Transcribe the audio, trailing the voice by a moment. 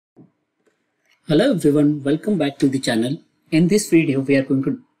Hello everyone, welcome back to the channel. In this video, we are going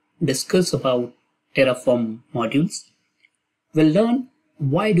to discuss about Terraform modules. We'll learn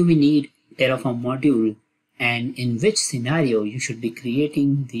why do we need Terraform module and in which scenario you should be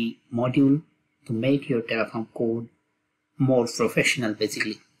creating the module to make your Terraform code more professional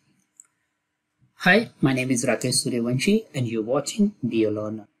basically. Hi, my name is Rakesh Suryavanshi and you're watching Be a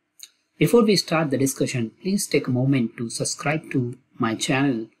Learner. Before we start the discussion, please take a moment to subscribe to my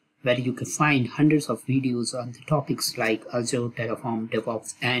channel where you can find hundreds of videos on the topics like Azure, Terraform,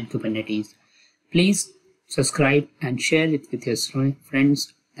 DevOps, and Kubernetes. Please subscribe and share it with your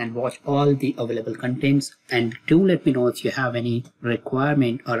friends and watch all the available contents. And do let me know if you have any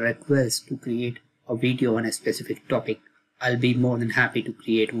requirement or request to create a video on a specific topic. I'll be more than happy to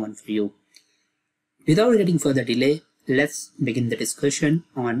create one for you. Without getting further delay, let's begin the discussion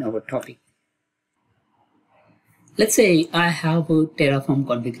on our topic. Let's say I have a Terraform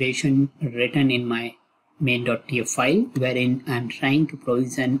configuration written in my main.tf file wherein I'm trying to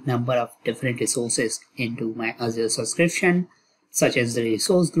provision number of different resources into my Azure subscription, such as the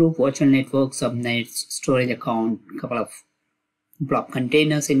resource group, virtual network, subnets, storage account, couple of blob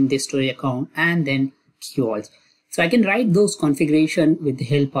containers in this storage account, and then key vaults. So I can write those configuration with the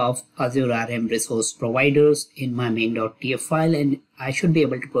help of Azure RM resource providers in my main.tf file, and I should be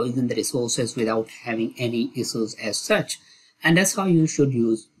able to provision the resources without having any issues as such. And that's how you should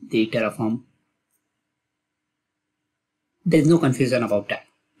use the Terraform. There's no confusion about that.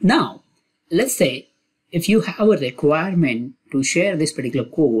 Now, let's say if you have a requirement to share this particular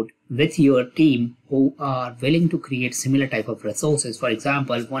code with your team who are willing to create similar type of resources. For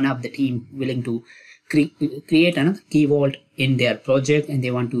example, one of the team willing to create another key vault in their project and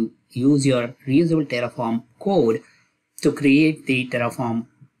they want to use your reusable Terraform code to create the Terraform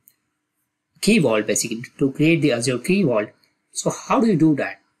key vault, basically to create the Azure key vault. So how do you do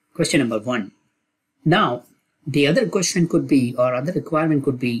that? Question number one. Now, the other question could be, or other requirement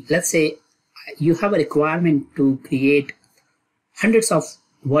could be, let's say you have a requirement to create hundreds of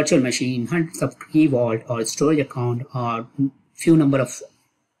virtual machine, hundreds of key vault or storage account or few number of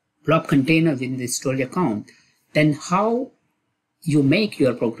blob containers in the storage account. Then how you make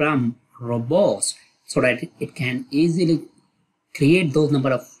your program robust so that it can easily create those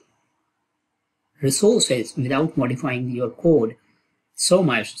number of resources without modifying your code so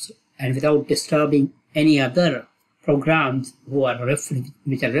much and without disturbing any other programs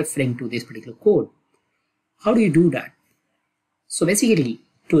which are referring to this particular code. How do you do that? So basically,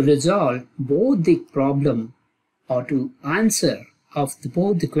 to resolve both the problem or to answer of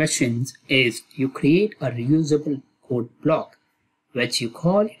both the questions is you create a reusable code block, which you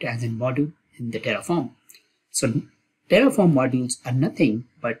call it as a module in the Terraform. So Terraform modules are nothing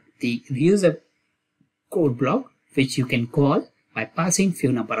but the reusable code block, which you can call by passing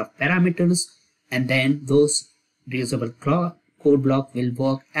few number of parameters, and then those reusable code block will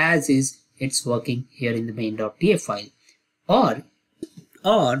work as is it's working here in the main.tf file. Or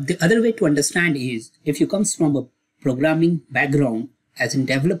the other way to understand is if you comes from a programming background as a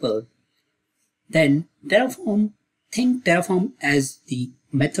developer, then think Terraform as the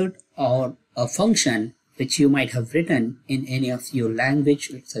method or a function which you might have written in any of your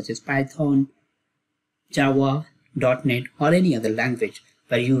language such as Python, Java, .NET or any other language,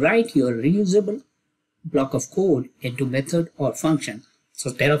 where you write your reusable block of code into method or function.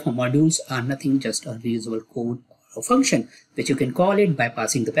 So Terraform modules are nothing just a reusable code or a function which you can call it by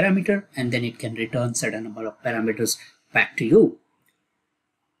passing the parameter and then it can return certain number of parameters back to you.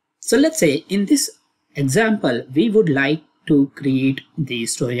 So let's say in this example, we would like to create the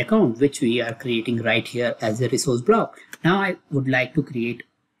storage account, which we are creating right here as a resource block. Now I would like to create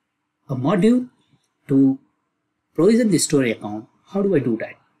a module to provision the storage account. How do I do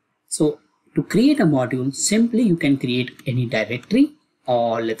that? So to create a module, simply you can create any directory,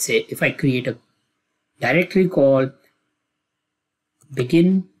 or let's say if I create a directory called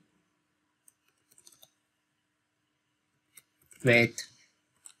begin with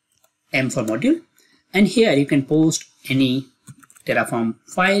M for module, and here you can post any Terraform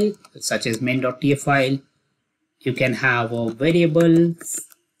file such as main.tf file. You can have a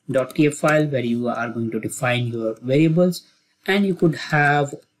variables.tf file where you are going to define your variables, and you could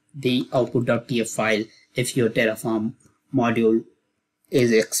have the output.tf file if your Terraform module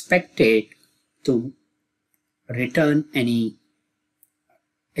is expected to return any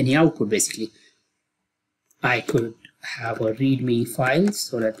output. Basically, I could have a readme file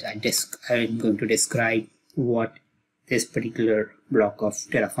so that I'm going to describe what this particular block of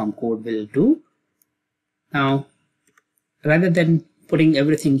Terraform code will do. Now, rather than putting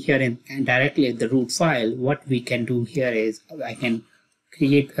everything here in and directly at the root file, what we can do here is I can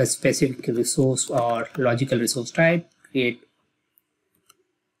create a specific resource or logical resource type, create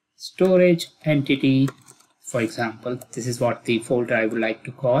storage entity. For example, this is what the folder I would like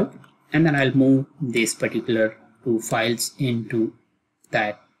to call, and then I'll move this particular two files into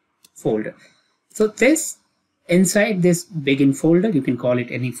that folder. So this inside this begin folder, you can call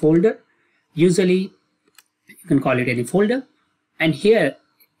it any folder. Usually you can call it any folder, and here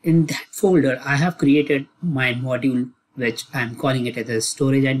in that folder I have created my module, which I'm calling it as a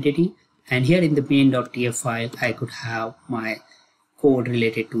storage entity, and here in the main.tf file I could have my code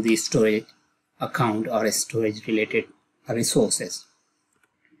related to the storage account or a storage related resources.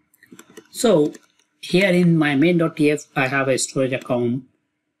 So here in my main.tf I have a storage account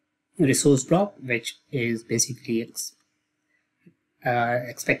resource block, which is basically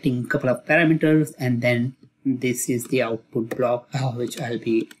expecting a couple of parameters, and then this is the output block, which I'll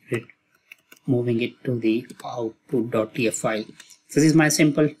be moving it to the output.tf file. So this is my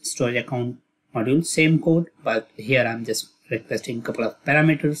simple storage account module, same code, but here I'm just requesting a couple of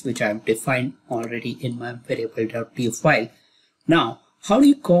parameters which I've defined already in my variable.tf file. Now, how do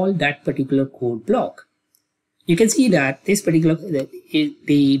you call that particular code block? You can see that this particular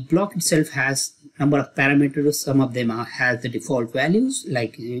the block itself has number of parameters. Some of them has the default values,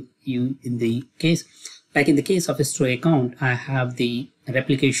 like in the case of a storage account, I have the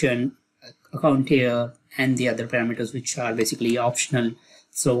replication account here and the other parameters which are basically optional.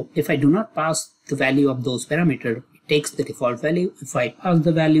 So if I do not pass the value of those parameters, it takes the default value. If I pass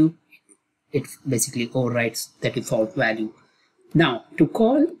the value, it basically overwrites the default value. Now, to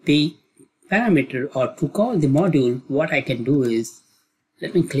call the parameter or to call the module, what I can do is,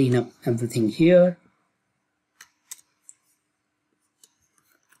 let me clean up everything here.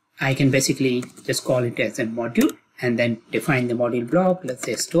 I can basically just call it as a module and then define the module block, let's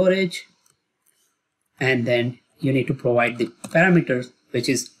say storage, and then you need to provide the parameters, which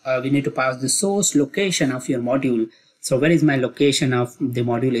is we need to pass the source location of your module. So where is my location of the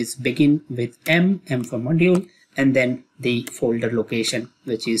module is begin with M for module, and then the folder location,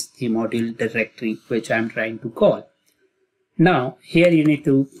 which is the module directory which I'm trying to call. Now here you need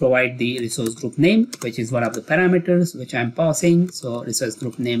to provide the resource group name, which is one of the parameters which I'm passing. So resource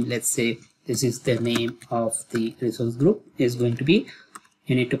group name, let's say this is the name of the resource group is going to be.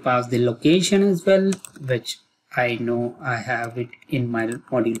 You need to pass the location as well, which I know I have it in my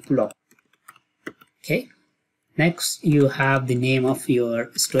module block. Okay, next you have the name of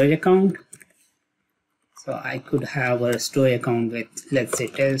your storage account. So I could have a storage account with, let's say,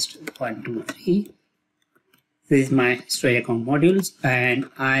 test123. This is my storage account modules, and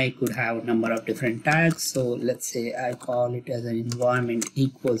I could have a number of different tags. So let's say I call it as an environment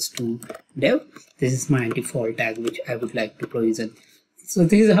equals to dev. This is my default tag which I would like to provision. So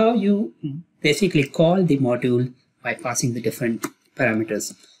this is how you basically call the module by passing the different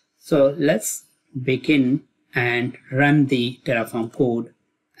parameters. So let's begin and run the Terraform code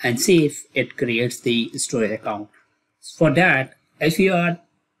and see if it creates the storage account. For that, if you are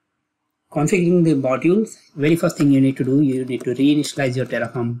configuring the modules, very first thing you need to do, you need to reinitialize your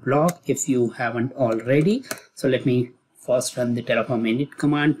Terraform block if you haven't already. So let me first run the Terraform init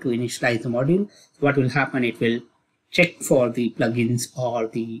command to initialize the module. So what will happen, it will check for the plugins or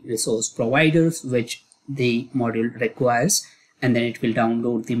the resource providers which the module requires, and then it will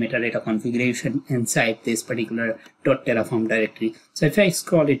download the metadata configuration inside this particular .terraform directory. So if I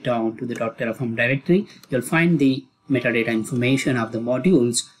scroll it down to the .terraform directory, you'll find the metadata information of the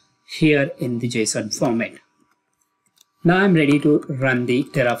modules here in the JSON format. Now I'm ready to run the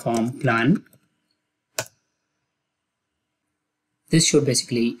Terraform plan. This should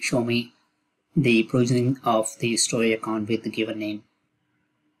basically show me the provisioning of the storage account with the given name.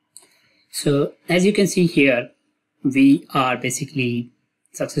 So as you can see here, we are basically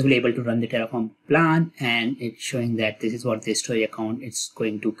successfully able to run the Terraform plan, and it's showing that this is what the storage account is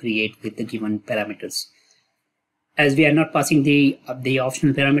going to create with the given parameters. As we are not passing the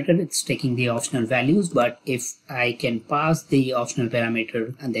optional parameter, it's taking the optional values, but if I can pass the optional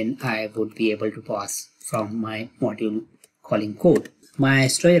parameter, and then I would be able to pass from my module calling code. My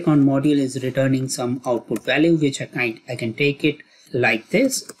storage account module is returning some output value, which I can take it like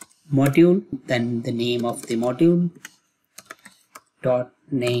this. Module, then the name of the module, dot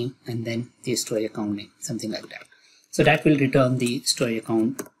name, and then the storage account name, something like that. So that will return the storage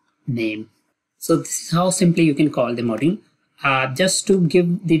account name. So this is how simply you can call the module. Just to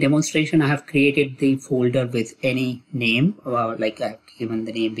give the demonstration, I have created the folder with any name, like I've given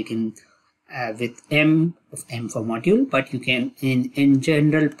the name begin with M for module, but you can in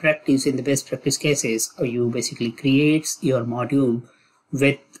general practice, in the best practice cases, you basically create your module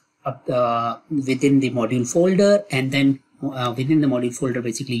with within the module folder, and then within the module folder,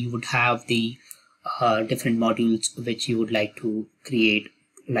 basically you would have the different modules which you would like to create,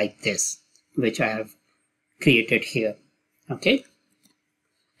 like this, which I have created here. Okay,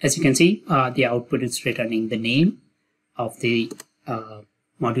 as you can see, the output is returning the name of the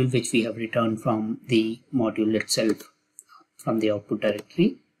module which we have returned from the module itself, from the output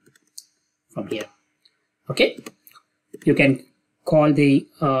directory from here. Okay, you can call the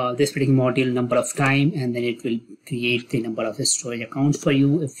this particular module number of time, and then it will create the number of storage accounts for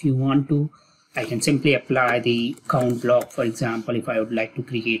you. If you want to, I can simply apply the count block. For example, if I would like to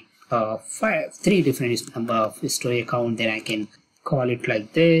create 3 different number of storage account, then I can call it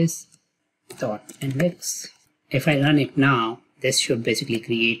like this, .index. If I run it now, this should basically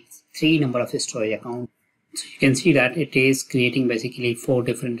create 3 number of storage accounts. So you can see that it is creating basically 4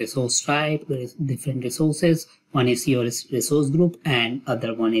 different resource type, different resources. One is your resource group, and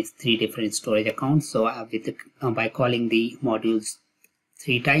other one is 3 different storage accounts. So by calling the modules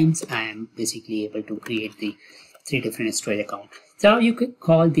 3 times, I am basically able to create the 3 different storage accounts. So you could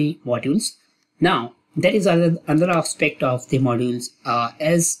call the modules. Now there is another aspect of the modules.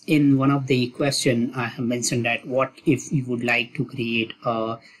 As in one of the question, I have mentioned that what if you would like to create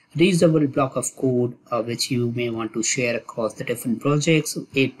a reusable block of code which you may want to share across the different projects.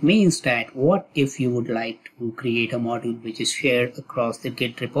 It means that what if you would like to create a module which is shared across the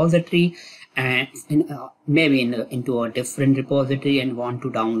Git repository, and maybe into a different repository, and want to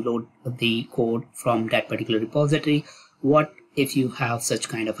download the code from that particular repository. What if you have such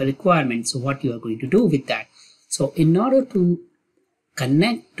kind of a requirement? So what you are going to do with that? So in order to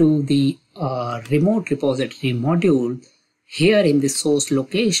connect to the remote repository module, here in the source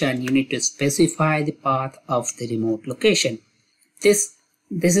location, you need to specify the path of the remote location. This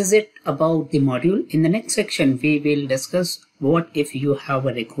is it about the module. In the next section, we will discuss what if you have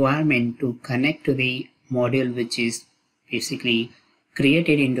a requirement to connect to the module which is basically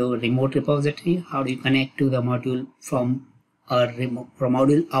created into a remote repository. How do you connect to the module from a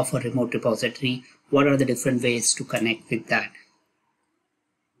module of a remote repository? What are the different ways to connect with that?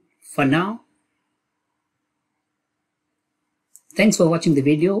 For now, thanks for watching the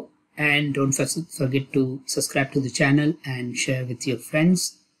video, and don't forget to subscribe to the channel and share with your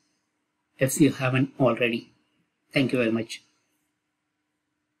friends if you haven't already. Thank you very much.